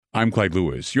I'm Clyde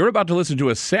Lewis. You're about to listen to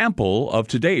a sample of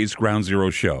today's Ground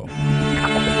Zero show.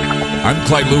 I'm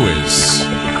Clyde Lewis,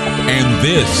 and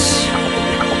this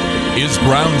is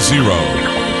Ground Zero.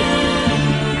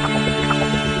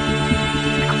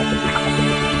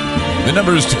 The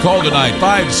numbers to call tonight,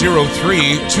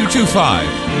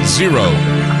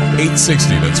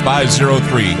 503-225-0860. That's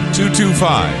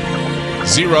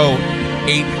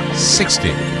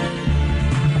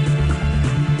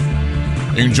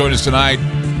 503-225-0860. You can join us tonight,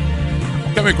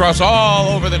 coming across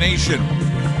all over the nation,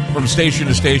 from station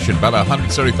to station, about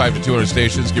 175 to 200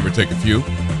 stations, give or take a few.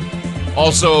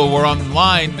 Also, we're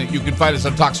online. You can find us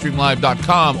on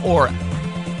TalkStreamLive.com, or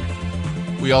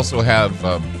we also have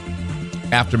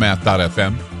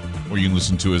Aftermath.fm, where you can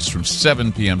listen to us from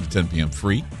 7 p.m. to 10 p.m.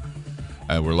 free.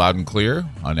 We're loud and clear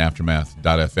on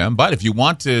Aftermath.fm. But if you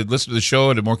want to listen to the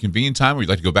show at a more convenient time, or you'd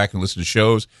like to go back and listen to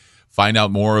shows, find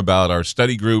out more about our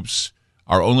study groups,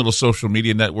 our own little social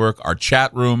media network, our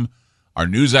chat room, our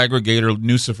news aggregator,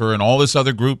 Nucifer, and all this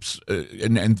other groups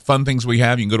and fun things we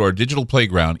have, you can go to our digital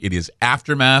playground. It is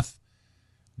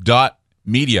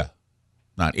aftermath.media.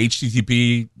 Not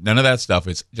HTTP, none of that stuff.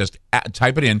 It's just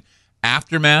type it in,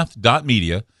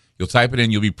 aftermath.media. You'll type it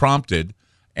in, you'll be prompted,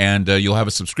 and you'll have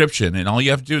a subscription, and all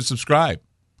you have to do is subscribe.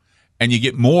 And you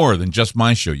get more than just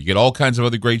my show. You get all kinds of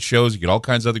other great shows. You get all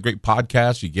kinds of other great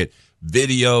podcasts. You get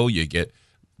video. You get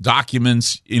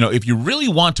documents. You know, if you really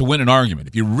want to win an argument,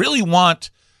 if you really want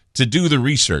to do the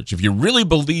research, if you really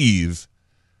believe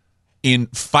in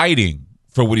fighting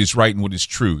for what is right and what is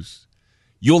truth,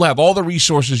 you'll have all the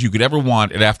resources you could ever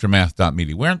want at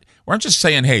aftermath.media. We aren't just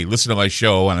saying, hey, listen to my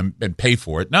show and pay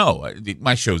for it. No,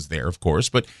 my show's there, of course,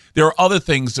 but there are other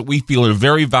things that we feel are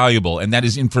very valuable, and that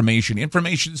is information.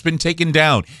 Information that's been taken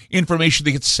down, information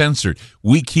that gets censored.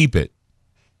 We keep it,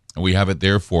 and we have it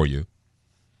there for you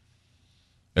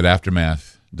at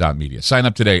aftermath.media. Sign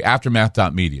up today,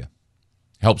 aftermath.media.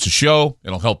 Helps the show.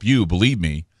 It'll help you, believe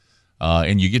me.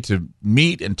 And you get to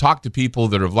meet and talk to people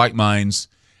that are of like minds,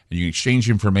 and you exchange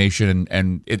information,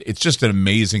 and it's just an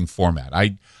amazing format.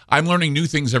 I'm learning new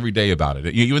things every day about it.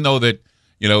 Even though that,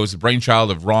 it's the brainchild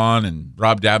of Ron and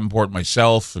Rob Davenport,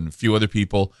 myself, and a few other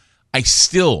people, I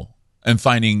still am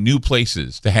finding new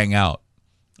places to hang out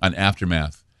on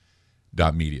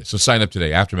aftermath.media. So sign up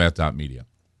today, aftermath.media.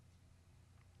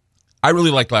 I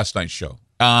really liked last night's show.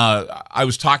 I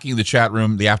was talking in the chat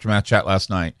room, the Aftermath chat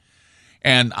last night,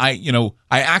 and I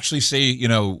actually say,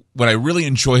 when I really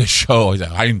enjoy a show,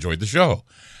 I enjoyed the show.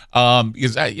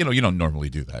 Because, you don't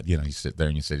normally do that. You sit there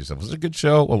and you say to yourself, was it a good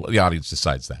show? Well, the audience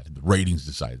decides that. And the ratings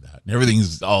decide that. And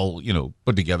everything's all,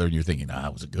 put together, and you're thinking,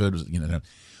 was it good? Was it,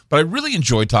 But I really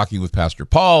enjoyed talking with Pastor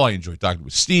Paul. I enjoyed talking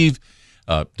with Steve,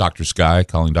 Dr. Sky,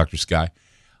 calling Dr. Sky.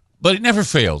 But it never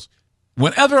fails.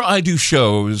 Whenever I do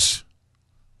shows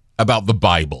about the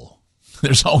Bible,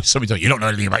 there's always somebody telling you don't know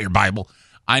anything about your Bible.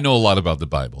 I know a lot about the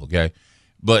Bible, okay?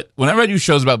 But whenever I do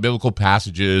shows about biblical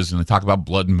passages and I talk about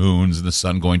blood moons and the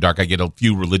sun going dark, I get a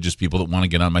few religious people that want to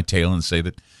get on my tail and say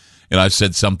that I've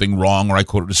said something wrong, or I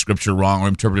quoted a scripture wrong, or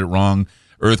interpreted it wrong.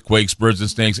 Earthquakes, birds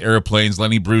and snakes, airplanes,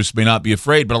 Lenny Bruce may not be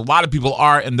afraid, but a lot of people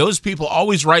are, and those people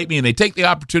always write me, and they take the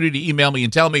opportunity to email me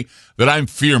and tell me that I'm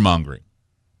fear-mongering.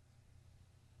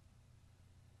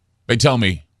 They tell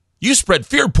me, you spread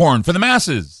fear porn for the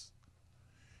masses.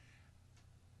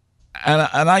 And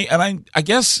I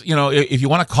guess, if you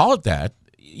want to call it that,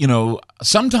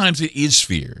 sometimes it is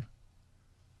fear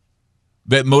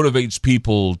that motivates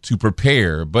people to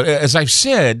prepare. But as I've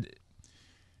said,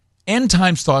 end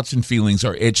times thoughts and feelings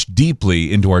are etched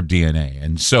deeply into our DNA.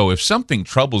 And so if something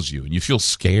troubles you and you feel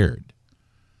scared,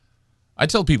 I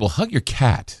tell people, hug your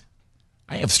cat.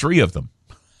 I have 3 of them.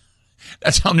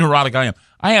 That's how neurotic I am.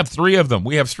 I have 3 of them.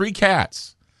 We have 3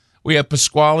 cats. We have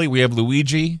Pasquale. We have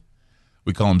Luigi.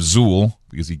 We call him Zool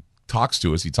because he talks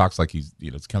to us. He talks like he's,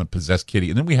 it's kind of possessed kitty.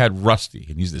 And then we had Rusty,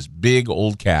 and he's this big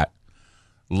old cat,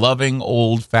 loving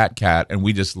old fat cat, and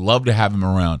we just love to have him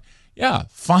around. Yeah,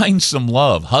 find some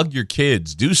love. Hug your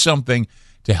kids. Do something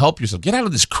to help yourself. Get out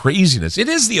of this craziness. It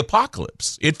is the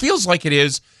apocalypse. It feels like it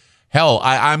is. Hell,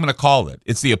 I'm going to call it.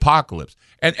 It's the apocalypse.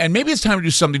 And maybe it's time to do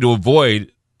something to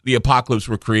avoid the apocalypse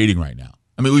we're creating right now.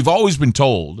 I mean, we've always been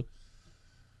told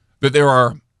that there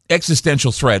are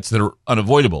existential threats that are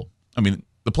unavoidable. I mean,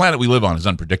 the planet we live on is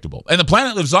unpredictable. And the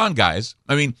planet lives on, guys.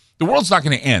 I mean, the world's not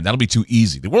going to end. That'll be too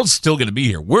easy. The world's still going to be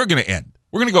here. We're going to end.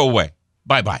 We're going to go away.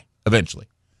 Bye-bye, eventually.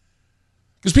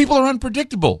 Because people are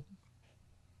unpredictable.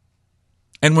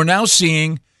 And we're now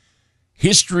seeing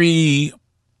history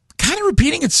kind of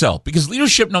repeating itself because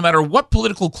leadership, no matter what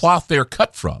political cloth they're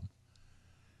cut from,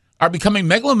 are becoming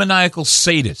megalomaniacal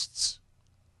sadists.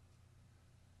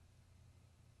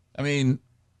 I mean,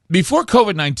 before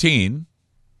COVID-19,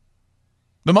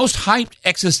 the most hyped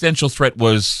existential threat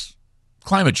was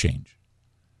climate change.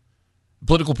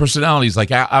 Political personalities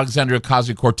like Alexandria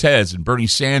Ocasio-Cortez and Bernie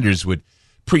Sanders would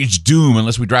preach doom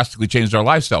unless we drastically changed our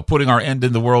lifestyle, putting our end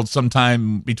in the world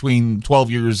sometime between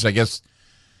 12 years, I guess,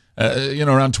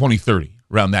 around 2030,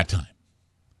 around that time.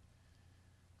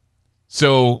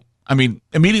 So, I mean,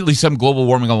 immediately some global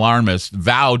warming alarmists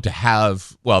vowed to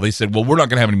have, they said, we're not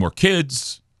going to have any more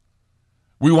kids.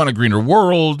 We want a greener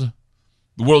world.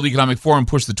 The World Economic Forum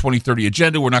pushed the 2030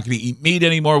 agenda. We're not going to eat meat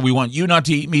anymore. We want you not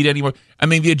to eat meat anymore. I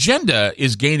mean, the agenda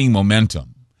is gaining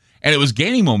momentum. And it was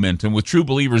gaining momentum with true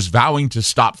believers vowing to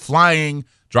stop flying,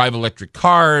 drive electric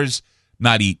cars,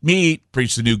 not eat meat,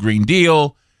 preach the new Green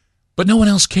Deal. But no one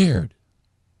else cared.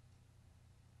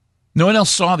 No one else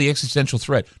saw the existential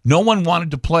threat. No one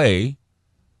wanted to play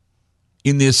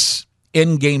in this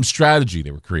endgame strategy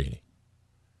they were creating.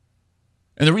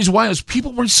 And the reason why is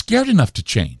people weren't scared enough to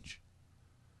change.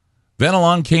 Then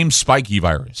along came spiky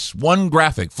virus. One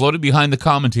graphic floated behind the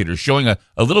commentators showing a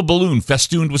little balloon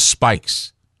festooned with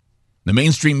spikes. The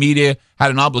mainstream media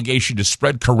had an obligation to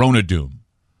spread corona doom.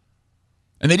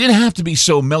 And they didn't have to be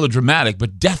so melodramatic,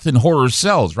 but death and horror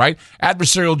sells, right?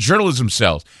 Adversarial journalism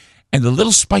sells. And the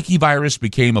little spiky virus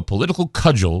became a political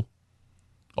cudgel,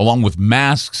 along with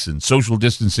masks and social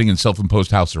distancing and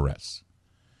self-imposed house arrests.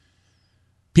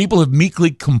 People have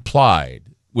meekly complied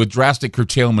with drastic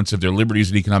curtailments of their liberties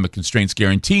and economic constraints,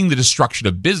 guaranteeing the destruction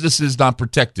of businesses not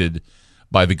protected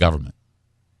by the government.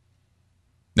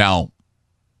 Now,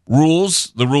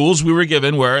 the rules we were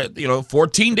given were,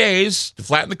 14 days to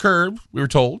flatten the curve, we were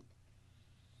told.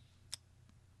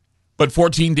 But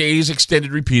 14 days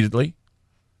extended repeatedly.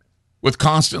 With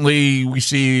constantly, we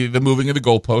see the moving of the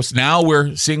goalposts. Now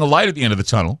we're seeing a light at the end of the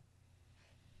tunnel.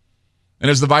 And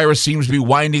as the virus seems to be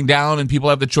winding down and people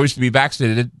have the choice to be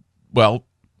vaccinated,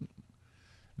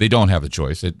 they don't have the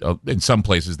choice. In some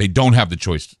places, they don't have the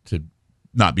choice to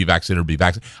not be vaccinated or be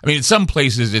vaccinated. I mean, in some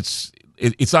places,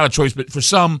 it's not a choice, but for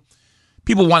some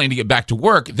people wanting to get back to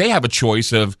work, they have a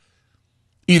choice of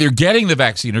either getting the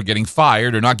vaccine or getting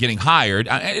fired or not getting hired.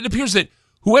 It appears that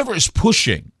whoever is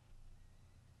pushing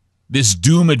this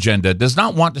doom agenda does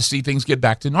not want to see things get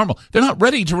back to normal. They're not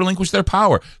ready to relinquish their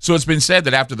power. So it's been said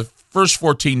that after the first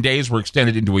 14 days were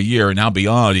extended into a year and now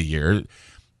beyond a year,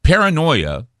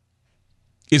 paranoia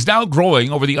is now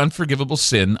growing over the unforgivable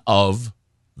sin of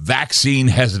vaccine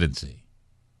hesitancy.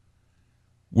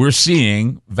 We're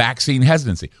seeing vaccine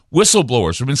hesitancy.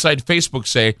 Whistleblowers from inside Facebook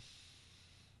say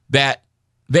that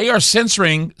they are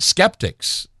censoring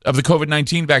skeptics of the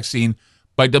COVID-19 vaccine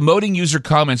by demoting user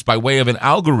comments by way of an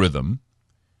algorithm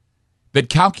that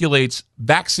calculates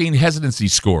vaccine hesitancy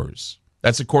scores.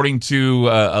 That's according to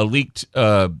a leaked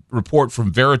report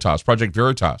from Veritas, Project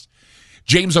Veritas.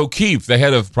 James O'Keefe, the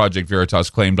head of Project Veritas,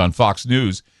 claimed on Fox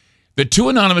News that two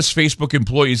anonymous Facebook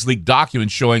employees leaked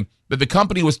documents showing that the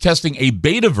company was testing a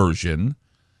beta version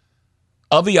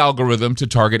of the algorithm to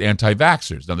target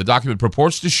anti-vaxxers. Now, the document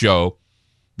purports to show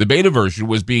the beta version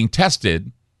was being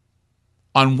tested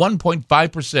on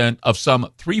 1.5% of some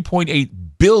 3.8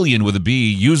 billion with a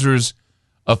B users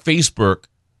of Facebook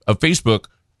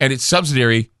and its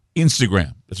subsidiary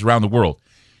Instagram. That's around the world.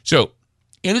 So,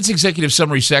 in its executive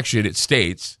summary section, it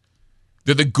states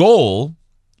that the goal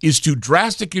is to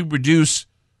drastically reduce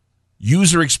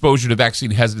user exposure to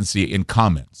vaccine hesitancy in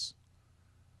comments.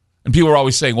 And people are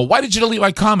always saying, well, why did you delete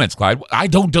my comments, Clyde? I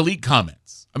don't delete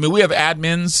comments. I mean, we have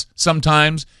admins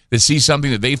sometimes that see something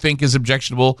that they think is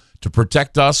objectionable to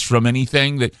protect us from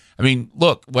anything that,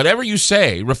 look, whatever you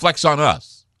say reflects on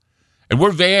us. And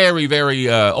we're very, very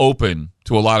open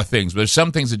to a lot of things. But there's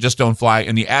some things that just don't fly,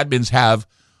 and the admins have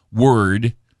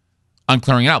word on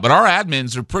clearing it out. But our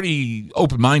admins are pretty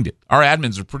open-minded. Our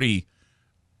admins are pretty,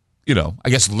 I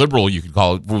guess liberal, you could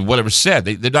call it, whatever's said.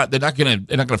 They're not going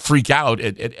to freak out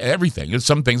at everything. There's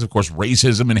some things, of course,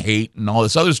 racism and hate and all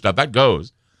this other stuff, that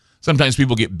goes. Sometimes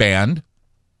people get banned.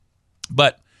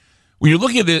 But when you're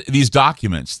looking at these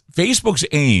documents, Facebook's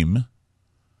aim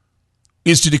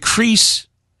is to decrease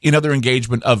in other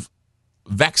engagement of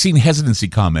vaccine hesitancy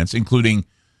comments, including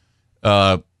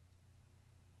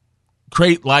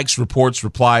create likes, reports,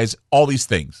 replies, all these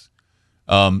things.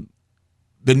 The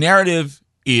narrative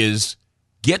is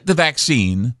get the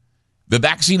vaccine. The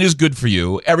vaccine is good for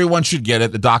you. Everyone should get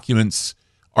it. The documents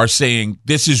are saying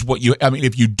this is what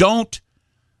if you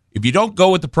don't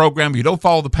go with the program, if you don't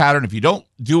follow the pattern, if you don't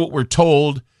do what we're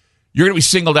told, you're going to be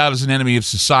singled out as an enemy of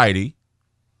society.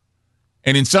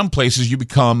 And in some places, you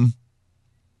become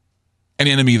an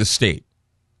enemy of the state.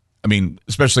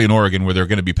 Especially in Oregon, where they're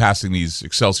going to be passing these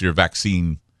Excelsior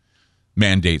vaccine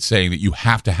mandate saying that you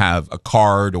have to have a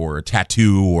card or a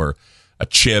tattoo or a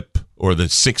chip or the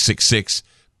 666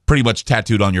 pretty much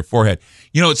tattooed on your forehead.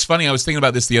 You know, it's funny. I was thinking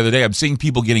about this the other day. I'm seeing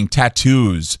people getting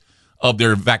tattoos of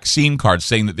their vaccine cards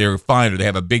saying that they're fine, or they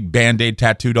have a big Band-Aid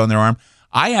tattooed on their arm.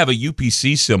 I have a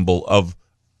UPC symbol of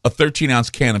a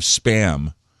 13-ounce can of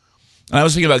Spam. And I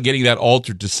was thinking about getting that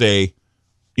altered to say,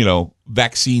 you know,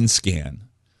 vaccine scan.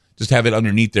 Just have it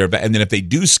underneath there. And then if they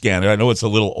do scan it, I know it's a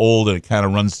little old and it kind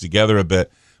of runs together a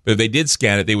bit, but if they did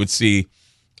scan it, they would see,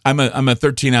 I'm a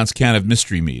 13-ounce can of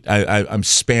mystery meat. I'm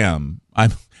Spam.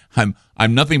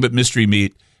 I'm nothing but mystery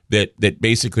meat that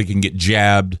basically can get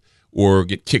jabbed or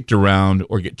get kicked around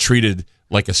or get treated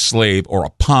like a slave or a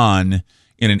pawn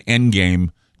in an endgame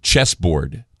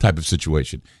chessboard type of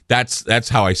situation. That's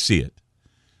how I see it.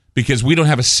 Because we don't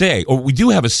have a say, or we do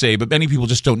have a say, but many people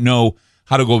just don't know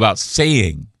how to go about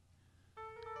saying.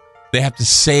 They have to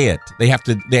say it. They have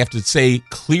to say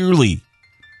clearly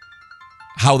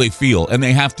how they feel, and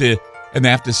they have to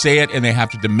say it, and they have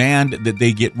to demand that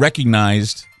they get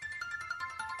recognized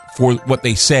for what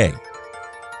they say.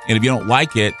 And if you don't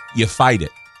like it, you fight it.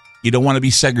 You don't want to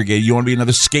be segregated. You don't want to be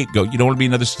another scapegoat. You don't want to be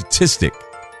another statistic.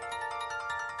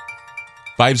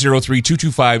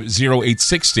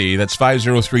 503-225-0860. That's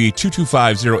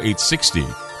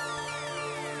 503-225-0860.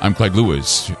 I'm Clyde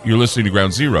Lewis. You're listening to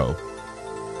Ground Zero,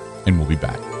 and we'll be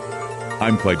back.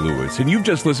 I'm Clyde Lewis, and you've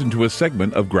just listened to a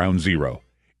segment of Ground Zero.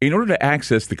 In order to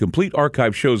access the complete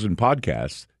archive shows and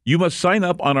podcasts, you must sign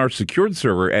up on our secured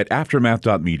server at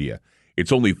aftermath.media.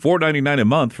 It's only $4.99 a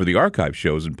month for the archive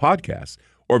shows and podcasts.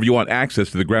 Or if you want access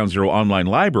to the Ground Zero online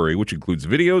library, which includes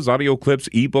videos, audio clips,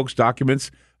 ebooks, documents,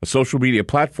 a social media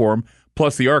platform,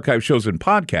 plus the archive shows and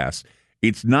podcasts,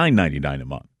 it's $9.99 a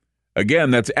month. Again,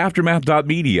 that's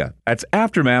aftermath.media. That's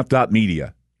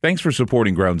aftermath.media. Thanks for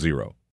supporting Ground Zero.